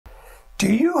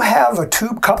Do you have a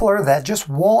tube coupler that just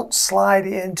won't slide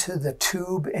into the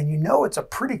tube and you know it's a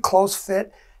pretty close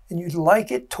fit and you'd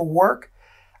like it to work?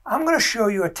 I'm going to show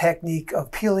you a technique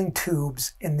of peeling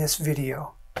tubes in this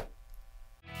video.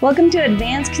 Welcome to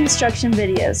Advanced Construction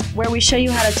Videos, where we show you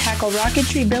how to tackle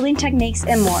rocketry building techniques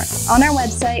and more. On our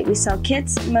website, we sell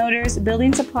kits, motors,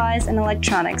 building supplies, and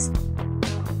electronics.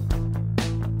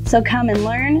 So come and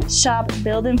learn, shop,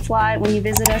 build, and fly when you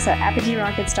visit us at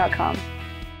apogeerockets.com.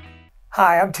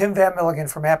 Hi, I'm Tim Van Milligan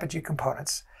from Apogee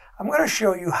Components. I'm going to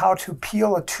show you how to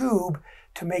peel a tube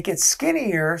to make it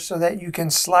skinnier so that you can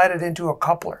slide it into a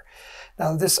coupler.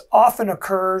 Now, this often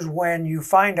occurs when you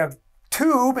find a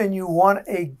tube and you want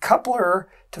a coupler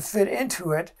to fit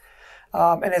into it,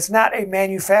 and it's not a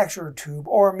manufactured tube,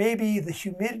 or maybe the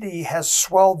humidity has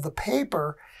swelled the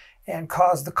paper and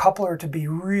caused the coupler to be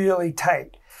really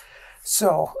tight.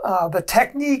 So the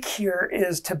technique here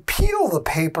is to peel the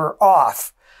paper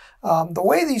off. The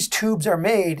way these tubes are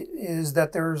made is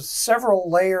that there's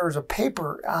several layers of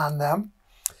paper on them,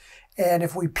 and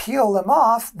if we peel them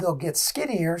off, they'll get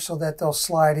skinnier so that they'll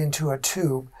slide into a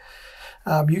tube.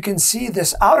 You can see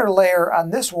this outer layer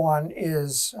on this one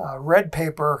is red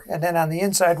paper, and then on the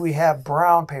inside we have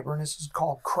brown paper, and this is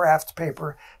called craft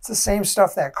paper. It's the same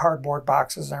stuff that cardboard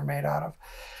boxes are made out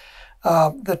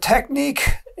of. The technique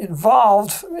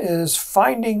involved is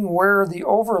finding where the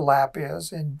overlap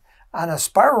is, and on a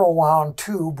spiral wound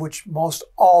tube, which most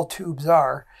all tubes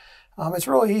are, it's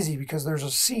really easy because there's a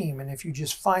seam, and if you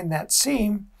just find that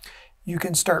seam, you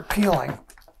can start peeling.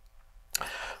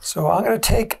 So I'm going to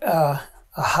take a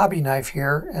hobby knife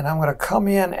here, and I'm going to come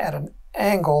in at an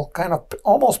angle kind of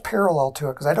almost parallel to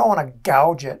it because I don't want to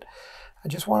gouge it. I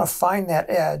just want to find that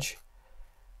edge.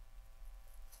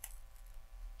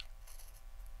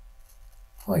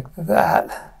 Like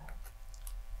that.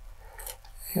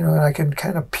 You know, and I can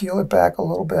kind of peel it back a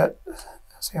little bit.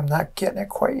 See, I'm not getting it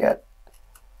quite yet.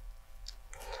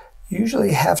 You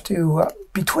usually have to,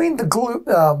 between the glue,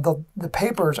 the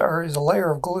papers is a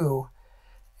layer of glue,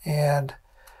 and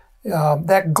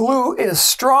that glue is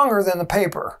stronger than the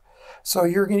paper. So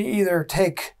you're going to either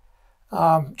take,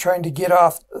 trying to get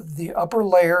off the upper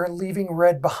layer, leaving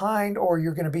red behind, or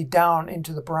you're going to be down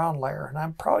into the brown layer. And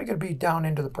I'm probably going to be down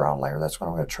into the brown layer. That's what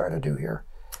I'm going to try to do here.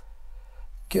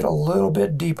 Get a little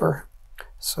bit deeper.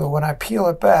 So when I peel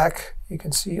it back, you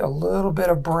can see a little bit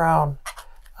of brown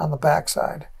on the back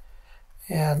side.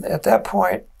 And at that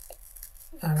point,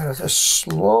 I'm going to just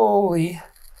slowly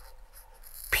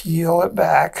peel it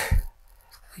back.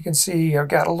 You can see I've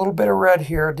got a little bit of red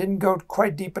here. It didn't go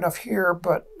quite deep enough here,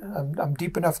 but I'm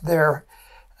deep enough there.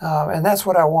 And that's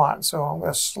what I want. So I'm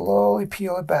going to slowly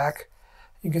peel it back.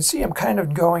 You can see I'm kind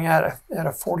of going at a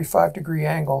 45-degree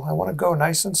angle. I want to go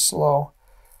nice and slow.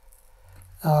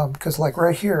 Because like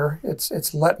right here,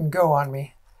 it's letting go on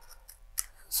me.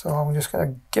 So I'm just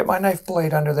going to get my knife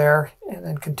blade under there and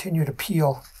then continue to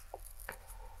peel.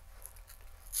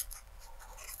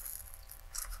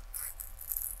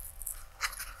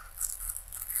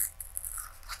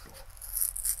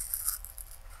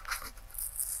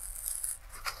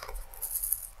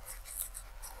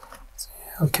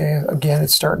 Okay, again,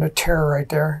 it's starting to tear right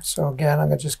there. So again, I'm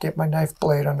going to just get my knife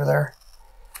blade under there.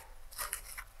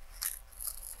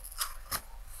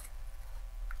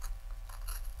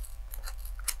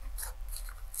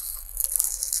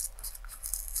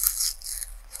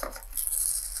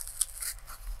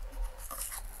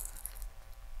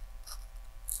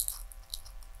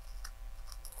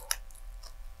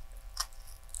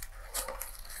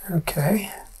 Okay,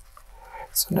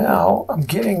 so now I'm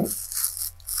getting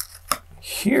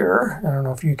here, I don't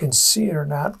know if you can see it or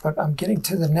not, but I'm getting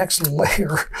to the next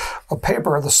layer of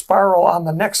paper, the spiral on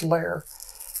the next layer.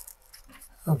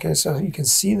 Okay, so you can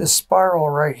see the spiral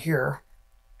right here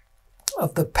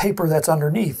of the paper that's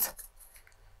underneath.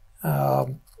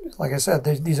 Like I said,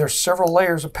 these are several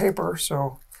layers of paper,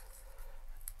 so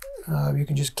you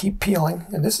can just keep peeling.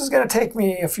 And this is going to take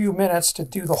me a few minutes to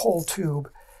do the whole tube.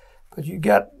 But you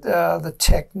got the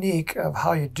technique of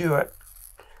how you do it.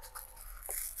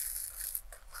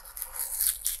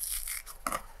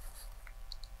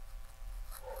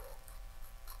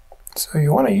 So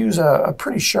you want to use a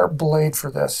pretty sharp blade for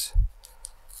this.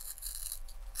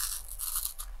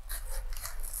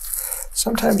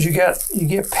 Sometimes you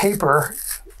get paper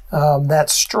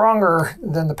that's stronger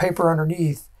than the paper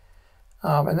underneath,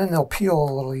 and then they'll peel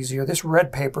a little easier. This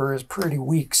red paper is pretty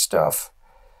weak stuff,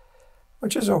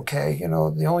 which is okay. You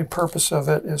know, the only purpose of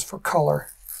it is for color.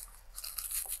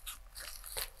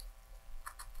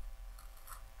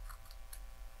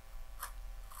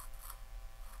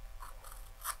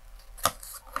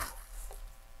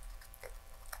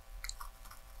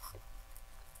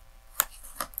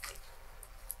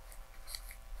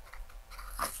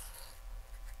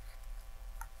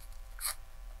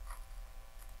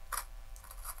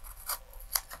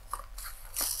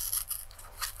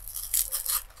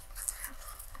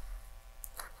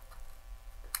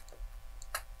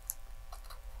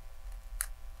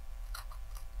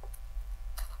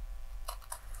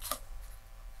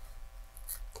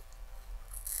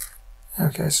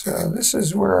 Okay, so this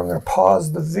is where I'm going to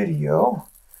pause the video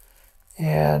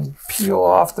and peel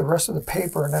off the rest of the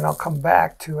paper, and then I'll come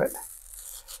back to it.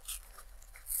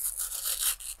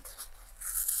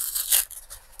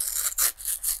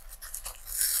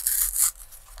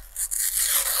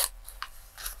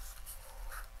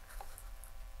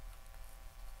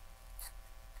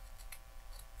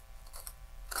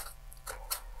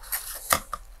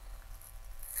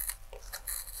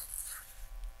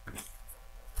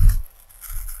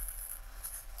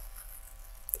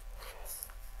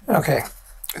 Okay,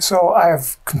 so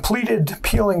I've completed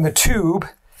peeling the tube,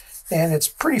 and it's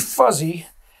pretty fuzzy,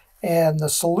 and the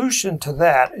solution to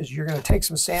that is you're going to take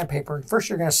some sandpaper, and first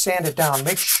you're going to sand it down.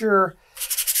 Make sure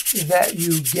that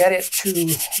you get it to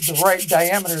the right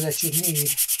diameter that you need.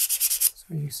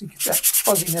 So you see that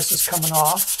fuzziness is coming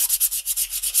off.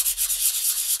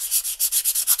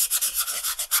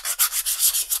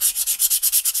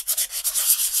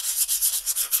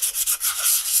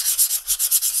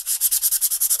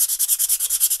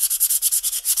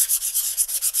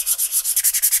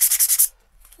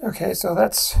 Okay, so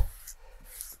that's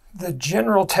the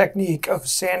general technique of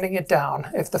sanding it down.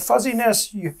 If the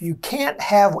fuzziness, you can't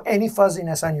have any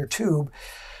fuzziness on your tube,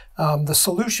 the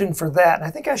solution for that, and I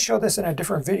think I showed this in a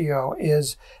different video,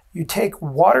 is you take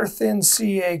water-thin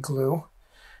CA glue,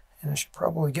 and I should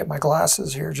probably get my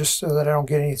glasses here just so that I don't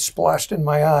get any splashed in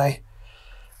my eye.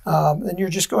 Then you're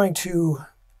just going to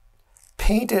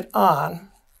paint it on.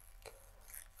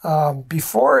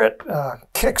 Before it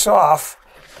kicks off,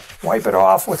 wipe it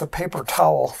off with a paper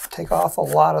towel. Take off a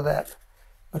lot of that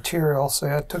material.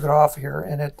 So I took it off here,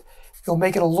 and you'll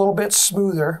make it a little bit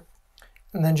smoother.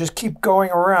 And then just keep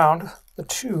going around the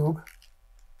tube.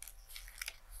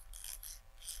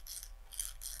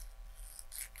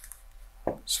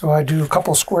 So I do a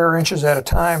couple square inches at a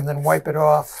time, then wipe it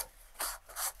off.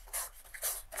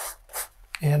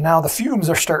 And now the fumes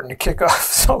are starting to kick off,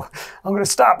 so I'm going to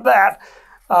stop that.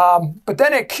 But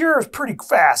then it cures pretty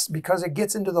fast because it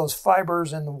gets into those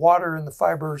fibers, and the water in the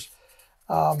fibers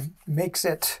makes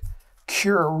it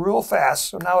cure real fast.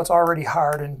 So now it's already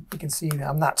hard, and you can see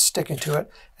I'm not sticking to it.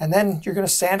 And then you're going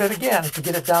to sand it again to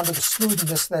get it down to the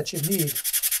smoothness that you need.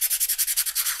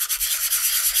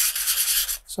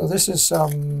 So this is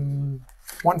some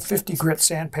 150 grit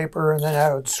sandpaper, and then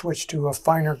I would switch to a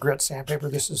finer grit sandpaper.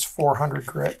 This is 400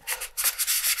 grit.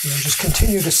 And just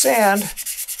continue to sand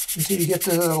until you get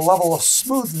to the level of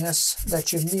smoothness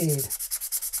that you need.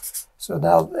 So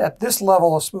now at this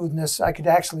level of smoothness, I could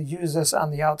actually use this on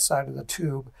the outside of the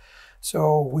tube.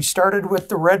 So we started with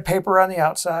the red paper on the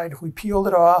outside. We peeled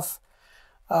it off.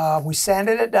 We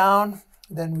sanded it down.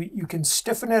 Then you can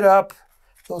stiffen it up,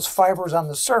 those fibers on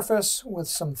the surface, with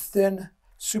some thin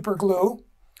super glue,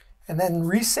 and then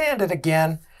resand it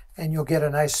again, and you'll get a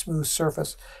nice smooth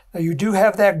surface. Now you do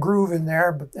have that groove in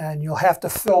there, and you'll have to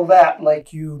fill that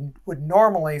like you would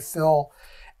normally fill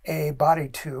a body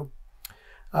tube.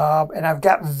 And I've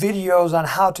got videos on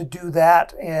how to do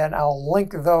that, and I'll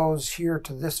link those here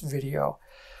to this video.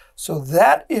 So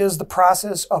that is the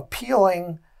process of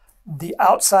peeling the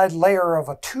outside layer of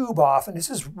a tube off, and this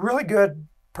is really good,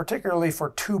 particularly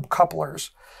for tube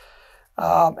couplers.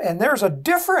 And there's a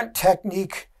different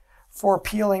technique for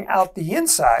peeling out the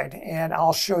inside, and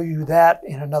I'll show you that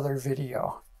in another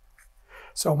video.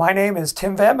 So my name is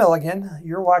Tim Van Milligan.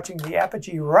 You're watching the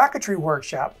Apogee Rocketry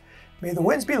Workshop. May the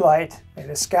winds be light, may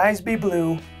the skies be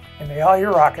blue, and may all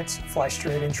your rockets fly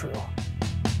straight and true.